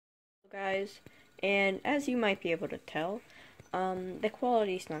Guys, and as you might be able to tell, the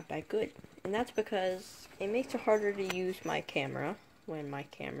quality is not that good, and that's because it makes it harder to use my camera when my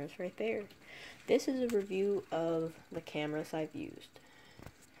camera's right there. This is a review of the cameras I've used.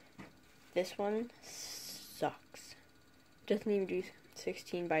 This one sucks. Doesn't even do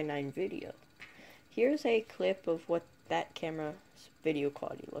 16:9 video. Here's a clip of what that camera's video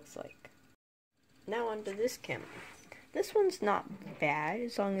quality looks like. Now onto this camera. This one's not bad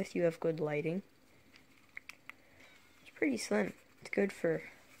as long as you have good lighting. It's pretty slim. It's good for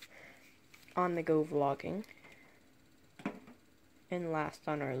on-the-go vlogging. And last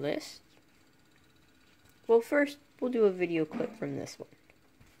on our list, well, first we'll do a video clip from this one.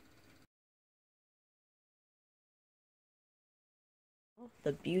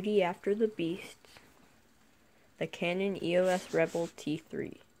 The beauty after the beast, the Canon EOS Rebel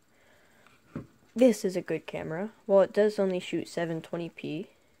T3. This is a good camera. Well, it does only shoot 720p.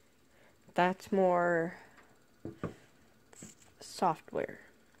 That's more software.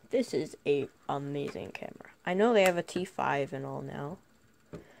 This is a amazing camera. I know they have a T5 and all now,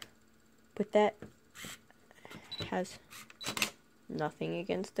 but that has nothing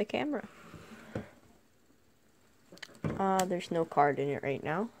against the camera. There's no card in it right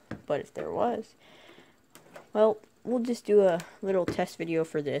now, but if there was, well, we'll just do a little test video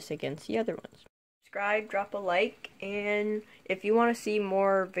for this against the other ones. Subscribe, drop a like, and if you want to see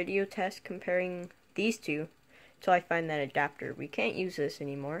more video tests comparing these two, until I find that adapter. We can't use this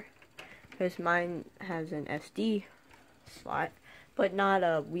anymore, because mine has an SD slot, but not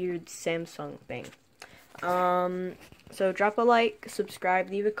a weird Samsung thing. So drop a like, subscribe,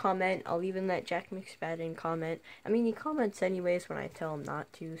 leave a comment. I'll even let Jack McSpadden comment. I mean, he comments anyways when I tell him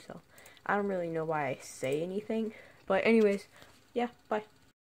not to, so I don't really know why I say anything. But anyways, yeah, bye.